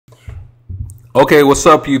Okay, what's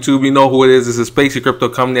up, YouTube? You know who it is. This is Spacey Crypto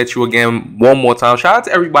coming at you again one more time. Shout out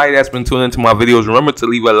to everybody that's been tuning into my videos. Remember to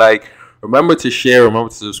leave a like. Remember to share. Remember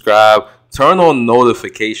to subscribe. Turn on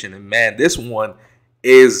notification. And man, this one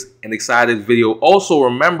is an excited video. Also,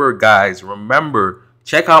 remember, guys,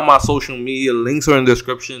 check out my social media. Links are in the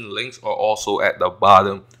description. Links are also at the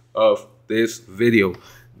bottom of this video.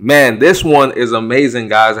 Man, this one is amazing,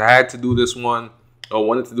 guys. I had to do this one. I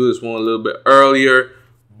wanted to do this one a little bit earlier,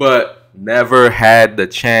 but never had the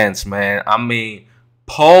chance, man. I mean,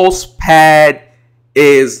 PulsePad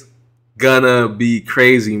is gonna be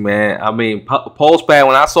crazy, man. I mean, PulsePad,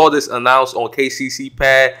 when I saw this announced on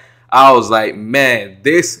KCCPad, I was like, man,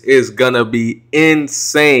 this is gonna be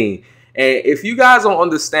insane. And if you guys don't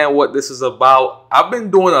understand what this is about, I've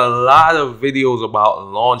been doing a lot of videos about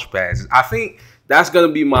launch pads. I think that's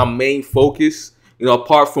gonna be my main focus, you know,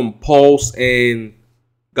 apart from Pulse and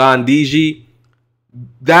Gandhiji.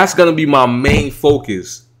 That's gonna be my main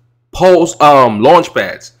focus. Launch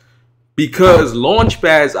pads, because launch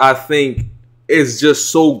pads, I think, is just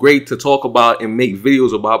so great to talk about and make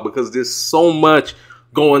videos about, because there's so much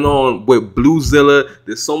going on with Bluezilla.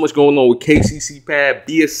 There's so much going on with KCCPad,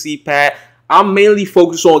 BSCPad. I'm mainly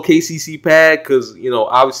focused on KCCPad because, you know,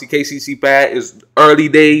 obviously KCCPad is early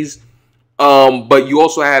days. But you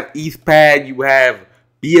also have EthPad, you have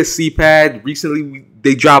BSCPad. Recently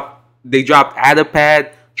they dropped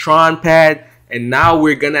EthPad, TronPad, and now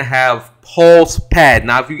we're gonna have PulsePad.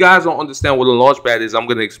 Now, if you guys don't understand what a launchpad is, I'm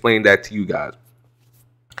gonna explain that to you guys.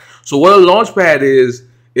 So what a launchpad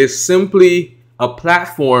is simply a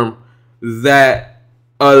platform that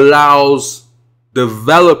allows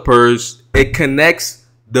developers, it connects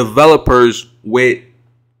developers with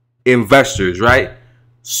investors, right?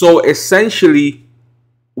 So essentially,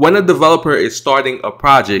 when a developer is starting a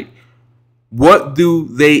project, what do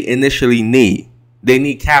they initially need? They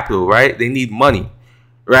need capital, right? They need money,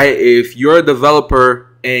 right? If you're a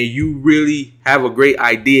developer and you really have a great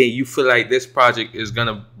idea and you feel like this project is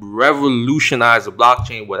gonna revolutionize the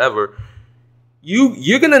blockchain, whatever,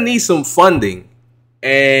 you're gonna need some funding.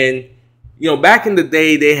 And you know, back in the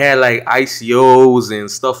day, they had like ICOs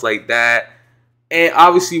and stuff like that. And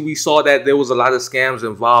obviously we saw that there was a lot of scams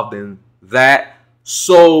involved in that.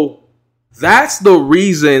 So that's the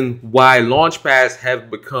reason why launchpads have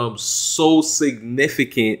become so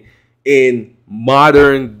significant in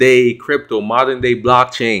modern day crypto, modern day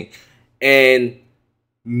blockchain. And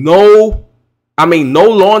no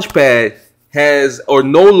launchpad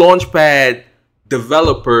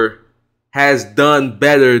developer has done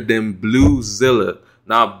better than Bluezilla.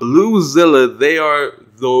 Now, Bluezilla, they are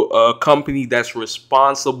the company that's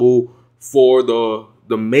responsible for the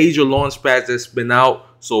major launchpads that's been out.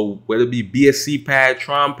 So whether it be BSCPad,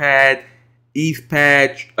 TronPad,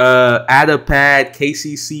 EthPad, EthPad,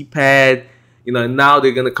 KCCPad, you know, now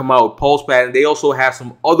they're gonna come out with PulsePad, and they also have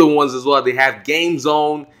some other ones as well. They have Game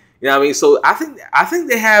Zone, you know what I mean? So I think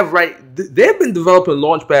they have, right, they've been developing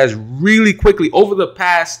launchpads really quickly over the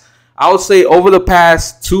past, I would say over the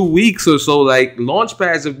past 2 weeks or so. Like,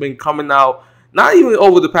 launchpads have been coming out. Not even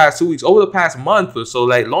over the past 2 weeks, over the past month or so.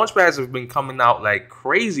 Like, launchpads have been coming out like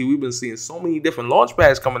crazy. We've been seeing so many different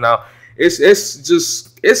launchpads coming out. It's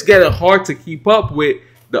getting hard to keep up with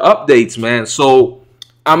the updates, man. So,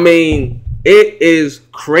 I mean, it is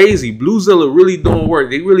crazy. Bluezilla really doing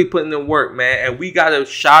work. They really putting in work, man. And we got to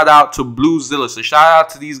shout out to Bluezilla. So, shout out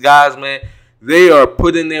to these guys, man. They are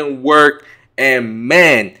putting in work. And,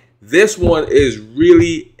 man, this one is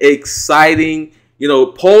really exciting. You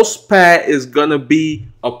know, PulsePad is going to be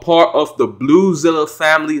a part of the Bluezilla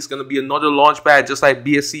family. It's going to be another launchpad just like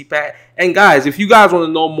BSCPad. And guys, if you guys want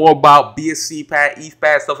to know more about BSCPad,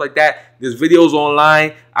 EthPad, stuff like that, there's videos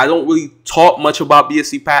online. I don't really talk much about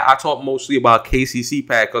BSCPad. I talk mostly about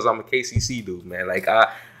KCCPad because I'm a KCC dude, man. Like,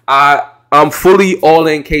 I'm fully all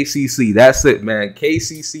in KCC. That's it, man.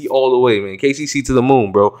 KCC all the way, man. KCC to the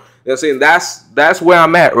moon, bro. You know what I'm saying? That's where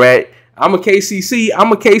I'm at, right? I'm a KCC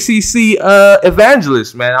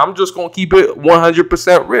evangelist, man. I'm just going to keep it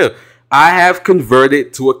 100% real. I have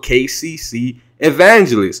converted to a KCC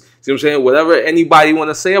evangelist. See what I'm saying? Whatever anybody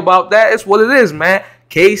want to say about that, it's what it is, man.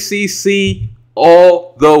 KCC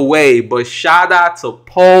all the way. But shout out to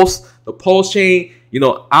Pulse, the Pulse chain. You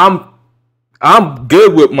know, I'm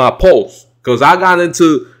good with my Pulse because I got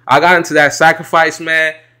into that sacrifice,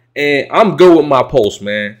 man. And I'm good with my Pulse,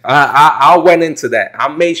 man. I went into that. I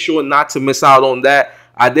made sure not to miss out on that.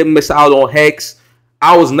 I didn't miss out on Hex.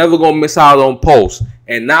 I was never going to miss out on Pulse.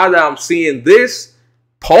 And now that I'm seeing this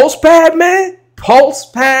PulsePad, man,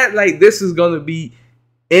 PulsePad, like, this is going to be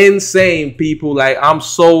insane, people. Like, I'm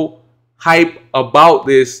so hype about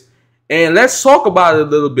this. And let's talk about it a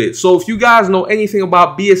little bit. So if you guys know anything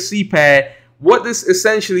about BSCPad, what this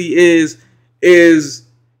essentially is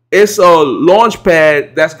it's a launch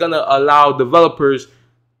pad that's going to allow developers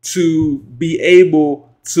to be able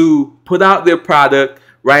to put out their product,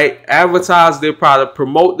 right? Advertise their product,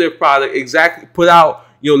 promote their product, exactly, put out,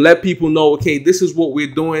 let people know, okay, this is what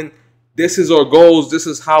we're doing. This is our goals. This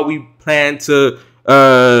is how we plan to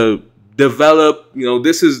develop,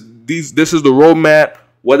 this is the roadmap,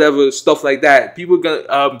 whatever, stuff like that.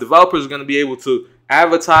 Developers are going to be able to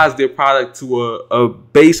advertise their product to a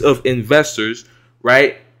base of investors,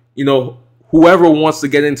 right? Whoever wants to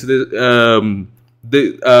get into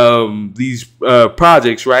these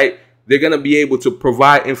projects, right? They're going to be able to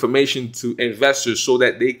provide information to investors so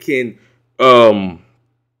that they can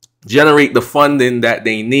generate the funding that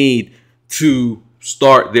they need to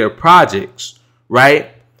start their projects,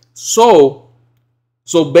 right? So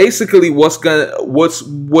basically what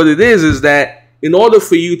it is that in order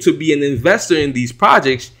for you to be an investor in these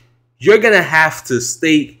projects, you're going to have to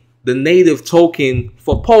stake the native token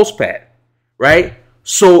for PulsePad, right?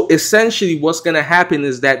 So essentially what's going to happen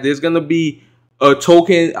is that there's going to be a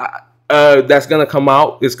token that's going to come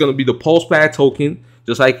out. It's going to be the PulsePad token,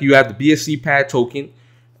 just like you have the BSCPad token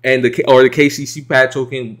and the KCCPad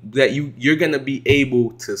token that you're going to be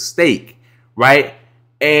able to stake, right?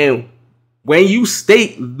 And when you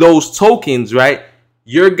stake those tokens, right,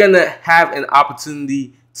 you're going to have an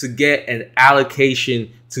opportunity to get an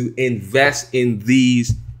allocation to invest in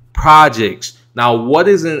these projects. Now, what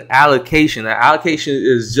is an allocation? An allocation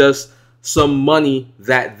is just some money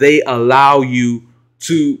that they allow you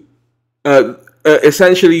to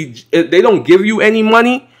essentially, they don't give you any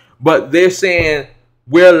money, but they're saying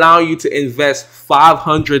we're allowing you to invest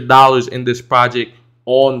 $500 in this project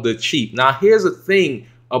on the cheap. Now, here's the thing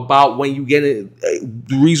about when you get in,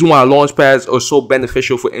 the reason why launch pads are so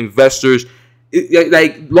beneficial for investors.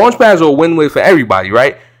 Like launch pads are a win-win for everybody,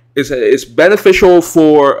 right? It's beneficial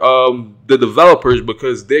for the developers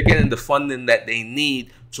because they're getting the funding that they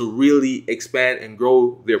need to really expand and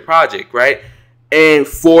grow their project, right? And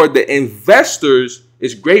for the investors,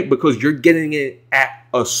 it's great because you're getting it at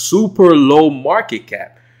a super low market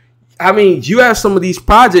cap. I mean, you have some of these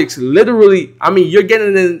projects literally, I mean, you're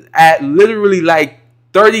getting it at literally like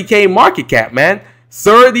 30K market cap, man.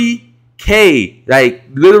 30K, like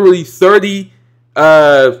literally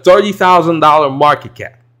 $30,000 market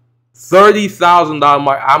cap. $30,000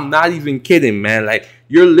 market. I'm not even kidding, man. Like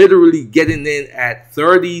you're literally getting in at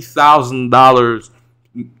 $30,000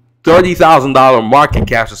 market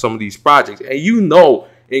caps for some of these projects. And in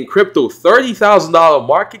crypto, $30,000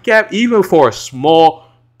 market cap, even for a small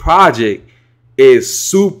project, is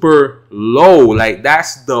super low. Like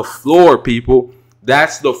that's the floor, people.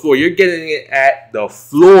 That's the floor. You're getting it at the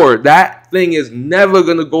floor. That thing is never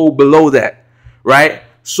going to go below that, right?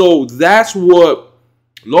 So that's what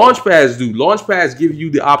launchpads do. Launchpads give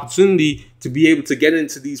you the opportunity to be able to get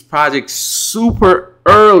into these projects super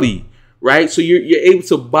early, right? So you're able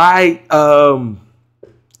to buy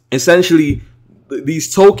essentially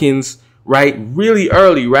these tokens, right, really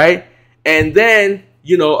early, right? And then,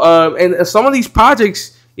 and some of these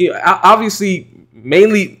projects, obviously,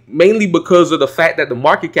 mainly because of the fact that the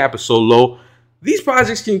market cap is so low, these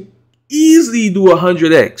projects can easily do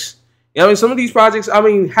 100x. I mean, some of these projects, I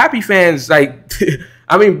mean, Happy Fans, like,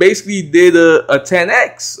 I mean, basically did a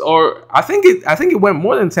 10x, or I think it went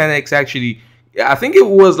more than 10x actually. I think it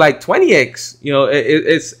was like 20x.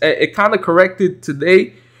 It kind of corrected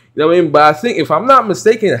today. What I mean? But I think, if I'm not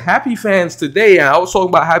mistaken, Happy Fans today, and I was talking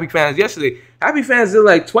about Happy Fans yesterday, Happy Fans did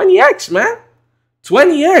like 20x, man.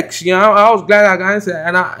 20x. I was glad I got into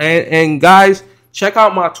that. And guys, check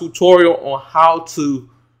out my tutorial on how to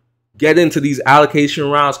get into these allocation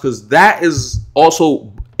rounds, because that is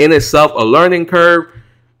also in itself a learning curve.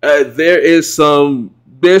 There's some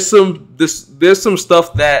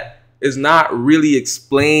stuff that is not really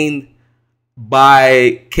explained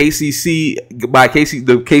by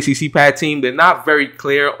the KCCPad team. They're not very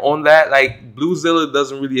clear on that. Like Bluezilla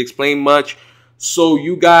doesn't really explain much. So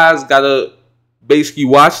you guys gotta basically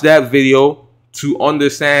watch that video to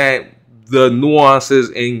understand the nuances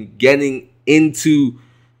in getting into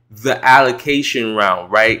the allocation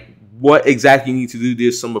round, right? What exactly you need to do.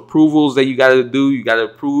 There's some approvals that you gotta do. You gotta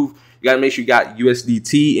approve. You gotta make sure you got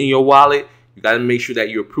USDT in your wallet. You got to make sure that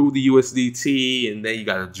you approve the USDT, and then you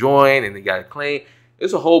got to join, and then you got to claim.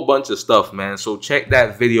 There's a whole bunch of stuff, man. So check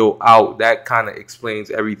that video out. That kind of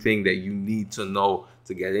explains everything that you need to know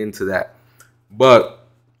to get into that. But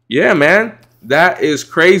yeah, man, that is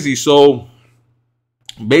crazy. So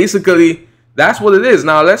basically, that's what it is.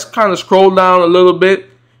 Now let's kind of scroll down a little bit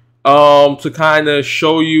to kind of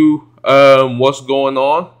show you what's going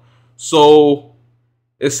on. So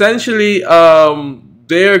essentially,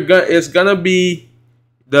 it's gonna be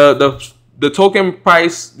the token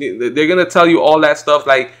price. They're gonna tell you all that stuff.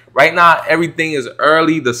 Like right now, everything is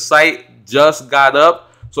early. The site just got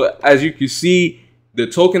up, so as you can see, the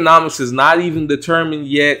tokenomics is not even determined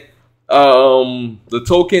yet. The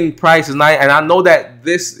token price is not, and I know that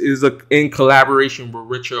this is in collaboration with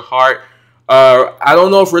Richard Hart. I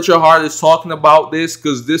don't know if Richard Hart is talking about this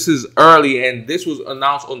because this is early and this was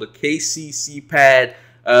announced on the KCCPad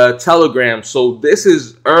Telegram. So this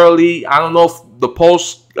is early. I don't know if the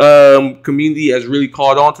Pulse community has really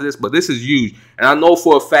caught on to this, but this is huge. And I know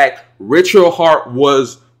for a fact Richard Hart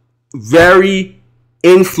was very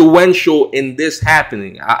influential in this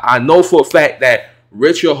happening. I know for a fact that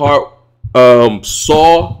Richard Hart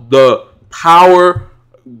saw the power,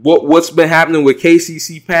 what's been happening with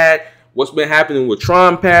KCCPad, what's been happening with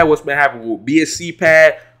TronPad, what's been happening with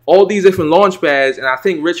BSCPad, all these different launch pads. And I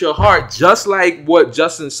think Richard Hart, just like what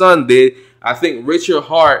Justin Sun did, I think Richard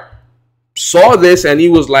Hart saw this and he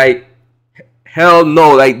was like, hell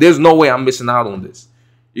no, like there's no way I'm missing out on this.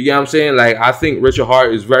 You get what I'm saying? Like I think Richard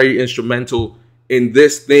Hart is very instrumental in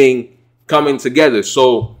this thing coming together.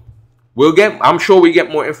 So I'm sure we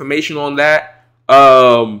get more information on that.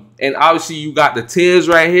 And obviously you got the tiers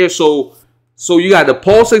right here. So you got the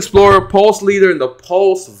Pulse Explorer, Pulse Leader, and the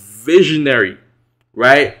Pulse Visionary,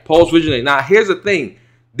 right? Pulse Visionary. Now here's the thing.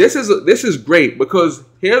 This is great because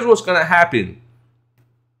here's what's gonna happen.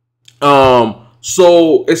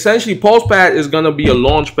 So essentially PulsePad is gonna be a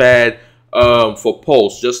launch pad for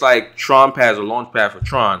Pulse, just like TronPad is a launch pad for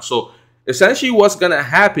Tron. So essentially what's gonna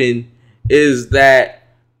happen is that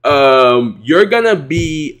you're gonna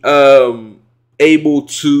be able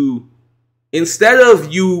to, instead of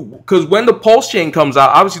because when the Pulse chain comes out,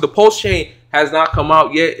 obviously the Pulse chain has not come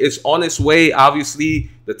out yet. It's on its way. Obviously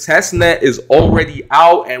the testnet is already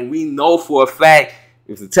out, and we know for a fact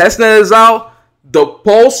if the testnet is out, the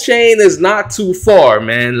Pulse chain is not too far,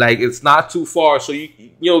 man. Like it's not too far. So you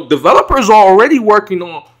know developers are already working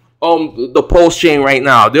on the Pulse chain right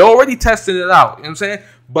now. They're already testing it out. You know what I'm saying?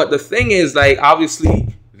 But the thing is, like,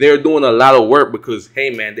 obviously they're doing a lot of work because, hey,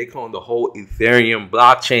 man, they call the whole Ethereum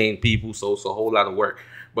blockchain, people. So it's a whole lot of work.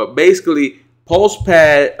 But basically,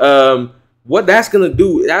 PulsePad, what that's going to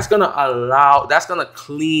do, that's going to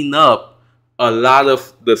clean up a lot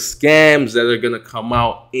of the scams that are going to come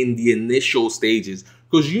out in the initial stages.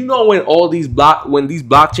 Because you know when these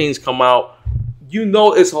blockchains come out, you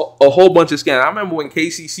know it's a whole bunch of scams. I remember when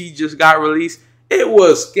KCC just got released, it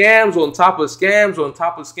was scams on top of scams on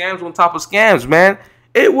top of scams on top of scams, man.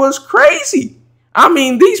 It was crazy. I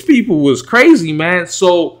mean, these people was crazy, man.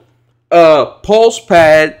 So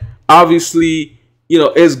PulsePad obviously, you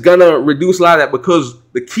know, is gonna reduce a lot of that, because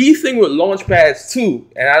the key thing with Launchpads 2,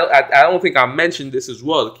 and I don't think I mentioned this as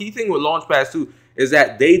well, the key thing with Launchpads 2 is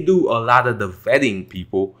that they do a lot of the vetting,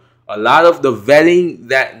 people. A lot of the vetting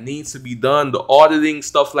that needs to be done, the auditing,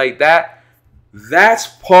 stuff like that. That's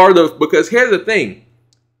part of, because here's the thing.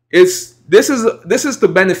 This is to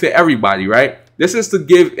benefit everybody, right? This is to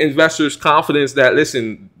give investors confidence that,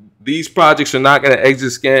 listen, these projects are not going to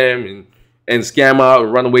exit scam and scam out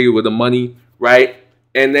and run away with the money, right?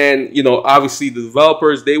 And then, you know, obviously the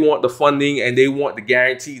developers, they want the funding and they want the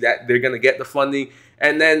guarantee that they're going to get the funding.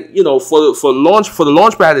 And then, you know, for the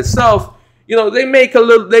Launchpad itself, you know, they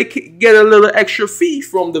get a little extra fee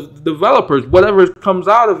from the developers. Whatever comes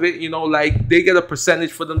out of it, you know, like they get a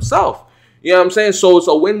percentage for themselves. You know what I'm saying? So it's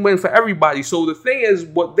a win-win for everybody. So the thing is,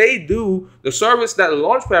 what they do, the service that the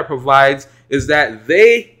Launchpad provides, is that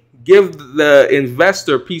they give the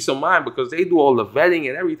investor peace of mind, because they do all the vetting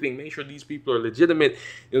and everything, make sure these people are legitimate. You know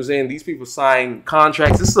what I'm saying? These people sign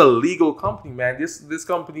contracts. This is a legal company, man. This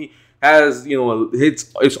company has, you know,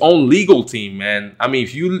 its own legal team, man. I mean,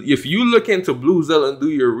 if you look into Bluezilla and do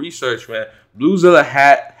your research, man, Bluezilla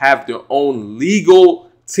have their own legal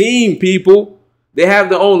team, people. They have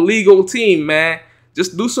their own legal team, man.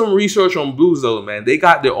 Just do some research on Bluezilla, man. They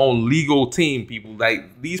got their own legal team, people.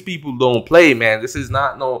 Like, these people don't play, man. This is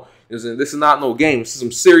not no game. This is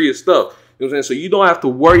some serious stuff. You know what I'm saying? So you don't have to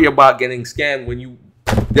worry about getting scammed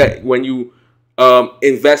when you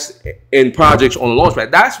invest in projects on the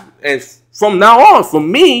Launchpad. And from now on, for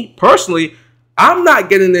me personally, I'm not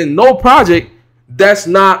getting in no project that's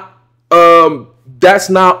not on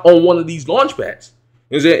one of these Launchpads.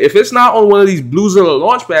 You know what I'm saying? If it's not on one of these Bluezilla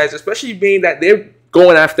Launchpads, especially being that they're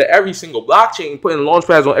going after every single blockchain, putting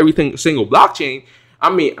Launchpads on every single blockchain, I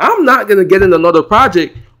mean, I'm not gonna get in another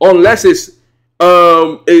project unless it's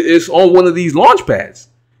on one of these Launchpads.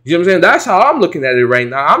 You know what I'm saying? That's how I'm looking at it right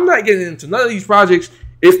now. I'm not getting into none of these projects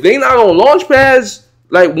if they not on Launchpads.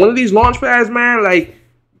 like one of these launch pads, man, like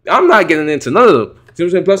I'm not getting into none of them. See what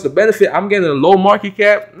I'm saying? Plus the benefit, I'm getting a low market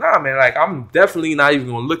cap. Nah, man, like I'm definitely not even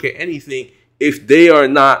gonna look at anything if they are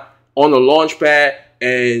not on a launch pad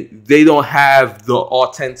and they don't have the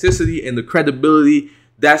authenticity and the credibility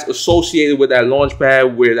that's associated with that launch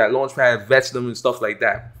pad, where that launch pad vets them and stuff like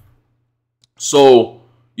that. So,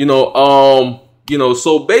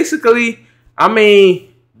 so basically, I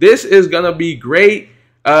mean, this is gonna be great.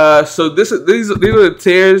 So these are the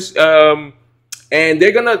tiers. And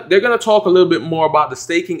they're gonna talk a little bit more about the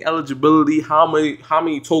staking eligibility, how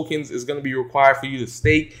many tokens is gonna be required for you to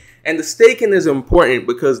stake. And the staking is important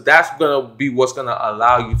because that's gonna be what's gonna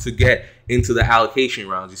allow you to get into the allocation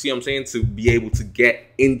rounds. You see what I'm saying? To be able to get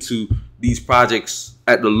into these projects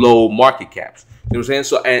at the low market caps. You know what I'm saying?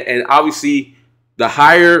 So and obviously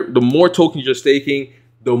the more tokens you're staking,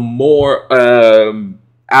 the more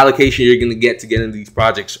allocation you're gonna get into these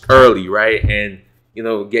projects early, right? And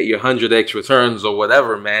get your 100x returns or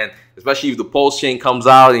whatever, man. Especially if the Pulse chain comes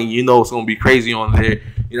out and it's gonna be crazy on there.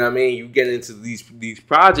 You know what I mean? You get into these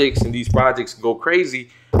projects and these projects go crazy.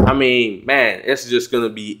 I mean, man, it's just gonna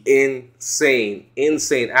be insane,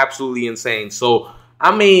 absolutely insane. So,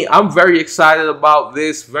 I mean, I'm very excited about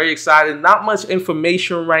this. Very excited. Not much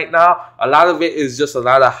information right now. A lot of it is just a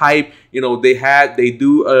lot of hype. They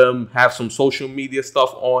do have some social media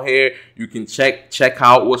stuff on here. You can check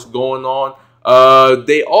out what's going on.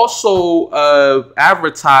 They also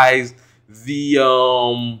advertised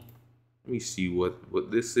the let me see what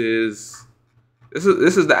this is. This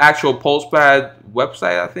is the actual PulsePad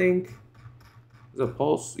website, I think. Is it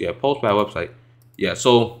Pulse? Yeah, PulsePad website. Yeah,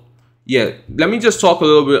 so yeah, let me just talk a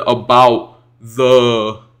little bit about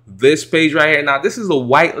this page right here. Now, this is a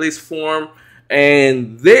whitelist form,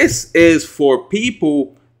 and this is for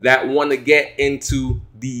people that want to get into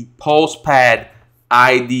the PulsePad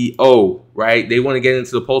IDO, right? They want to get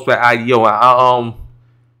into the PulsePad IDO.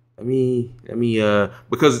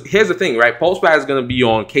 Because here's the thing, right? PulsePad is going to be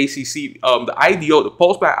on KCC. The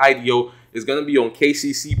PulsePad IDO is going to be on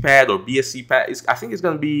KCCPad or BSCPad. I think it's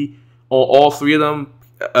going to be on all three of them.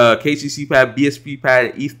 KCCPad,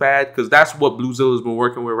 BSCPad, EthPad, because that's what Bluezilla has been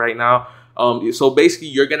working with right now. So basically,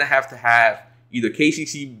 you're going to have either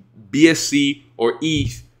KCC, BSC, or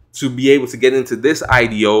ETH to be able to get into this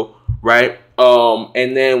IDO, right?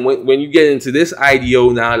 And then when you get into this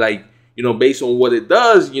IDO now, like, based on what it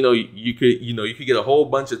does, you could get a whole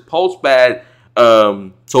bunch of PulsePad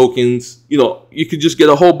tokens. You could just get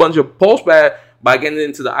a whole bunch of PulsePad by getting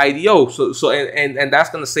into the IDO. So and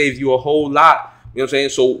that's gonna save you a whole lot. You know what I'm saying?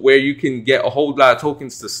 So where you can get a whole lot of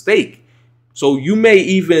tokens to stake. So you may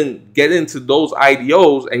even get into those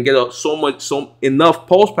IDOs and get enough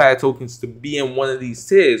PulsePad tokens to be in one of these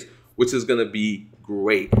tiers, which is gonna be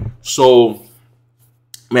great. So,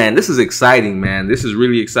 man, this is exciting, man. This is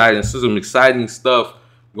really exciting. This is some exciting stuff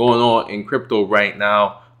going on in crypto right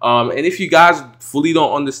now. And if you guys fully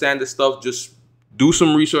don't understand this stuff, just do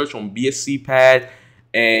some research on BSCPad,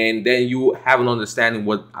 and then you have an understanding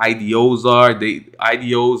what IDOs are.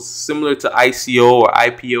 IDOs, similar to ICO or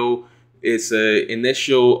IPO, it's an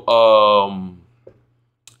initial,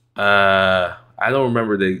 I don't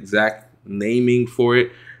remember the exact naming for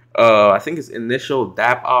it. I think it's initial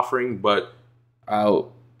dapp offering, but I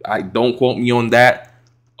don't quote me on that,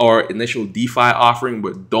 or initial DeFi offering,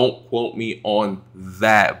 but don't quote me on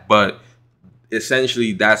that. But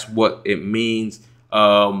essentially, that's what it means.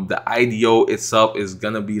 The IDO itself is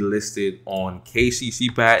gonna be listed on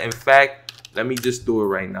KCCPad. In fact, let me just do it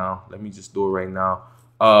right now. Let me just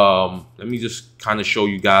kind of show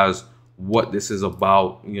you guys what this is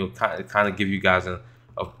about. Kind of give you guys a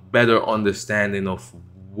better understanding of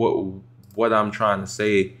what I'm trying to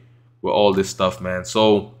say with all this stuff, man.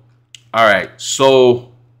 So, all right.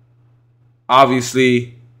 So,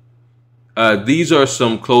 obviously, these are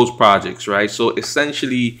some closed projects, right? So,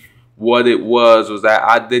 essentially, what it was that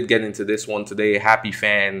I did get into this one today, Happy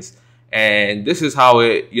Fans, and this is how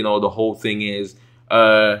it, the whole thing is.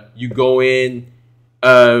 You go in,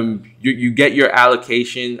 you get your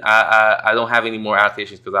allocation. I don't have any more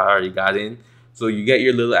allocations because I already got in. So you get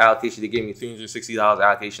your little allocation. They gave me $360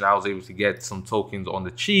 allocation. I was able to get some tokens on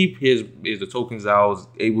the cheap. Here's the tokens I was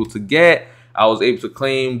able to get. I was able to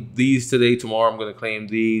claim these today. Tomorrow I'm going to claim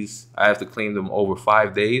these. I have to claim them over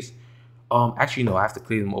 5 days. Actually, no, I have to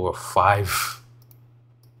claim them over 5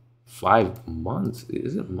 months.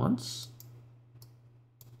 Is it months?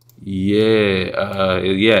 Yeah,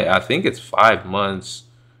 yeah, I think it's 5 months.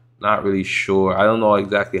 Not really sure. I don't know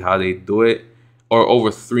exactly how they do it. Or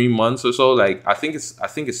over 3 months or so. Like I think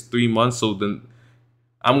it's 3 months. So then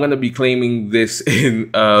I'm gonna be claiming this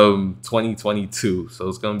in 2022. So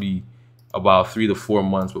it's gonna be about 3 to 4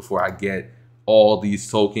 months before I get all these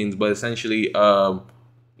tokens. But essentially,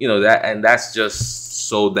 you know, that's just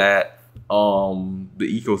so that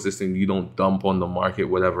the ecosystem, you don't dump on the market,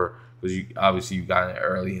 whatever, because you obviously you got it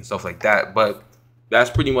early and stuff like that. But that's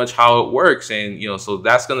pretty much how it works. And, you know, so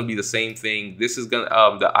that's going to be the same thing. This is going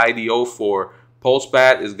to, the IDO for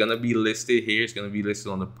PulsePad is going to be listed here. It's going to be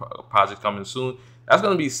listed on the project coming soon. That's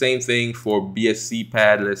going to be the same thing for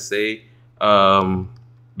BSCPad, let's say.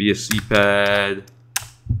 BSCPad.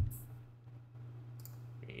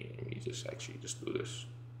 Let me just actually just do this.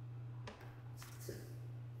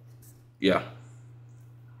 Yeah.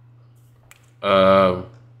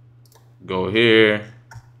 Go here.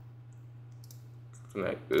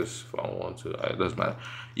 Connect this if I want to. It doesn't matter.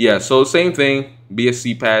 Yeah, so same thing.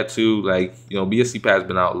 BSCPad 2, like, you know, BSCPad's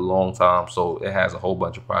been out a long time, so it has a whole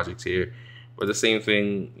bunch of projects here. But the same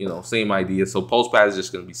thing, you know, same idea. So PulsePad is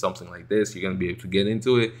just going to be something like this. You're going to be able to get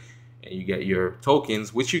into it, and you get your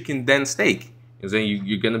tokens, which you can then stake. And then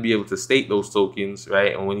you're going to be able to stake those tokens,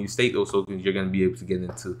 right? And when you stake those tokens, you're going to be able to get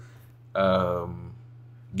into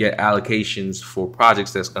get allocations for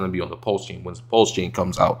projects that's going to be on the Pulse chain when the Pulse chain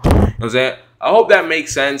comes out. You know what I'm saying? I hope that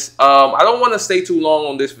makes sense. I don't want to stay too long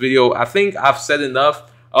on this video. I think I've said enough.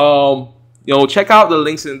 You know, check out the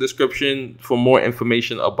links in the description for more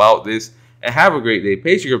information about this, and have a great day.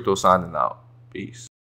 KCCPad signing out. Peace.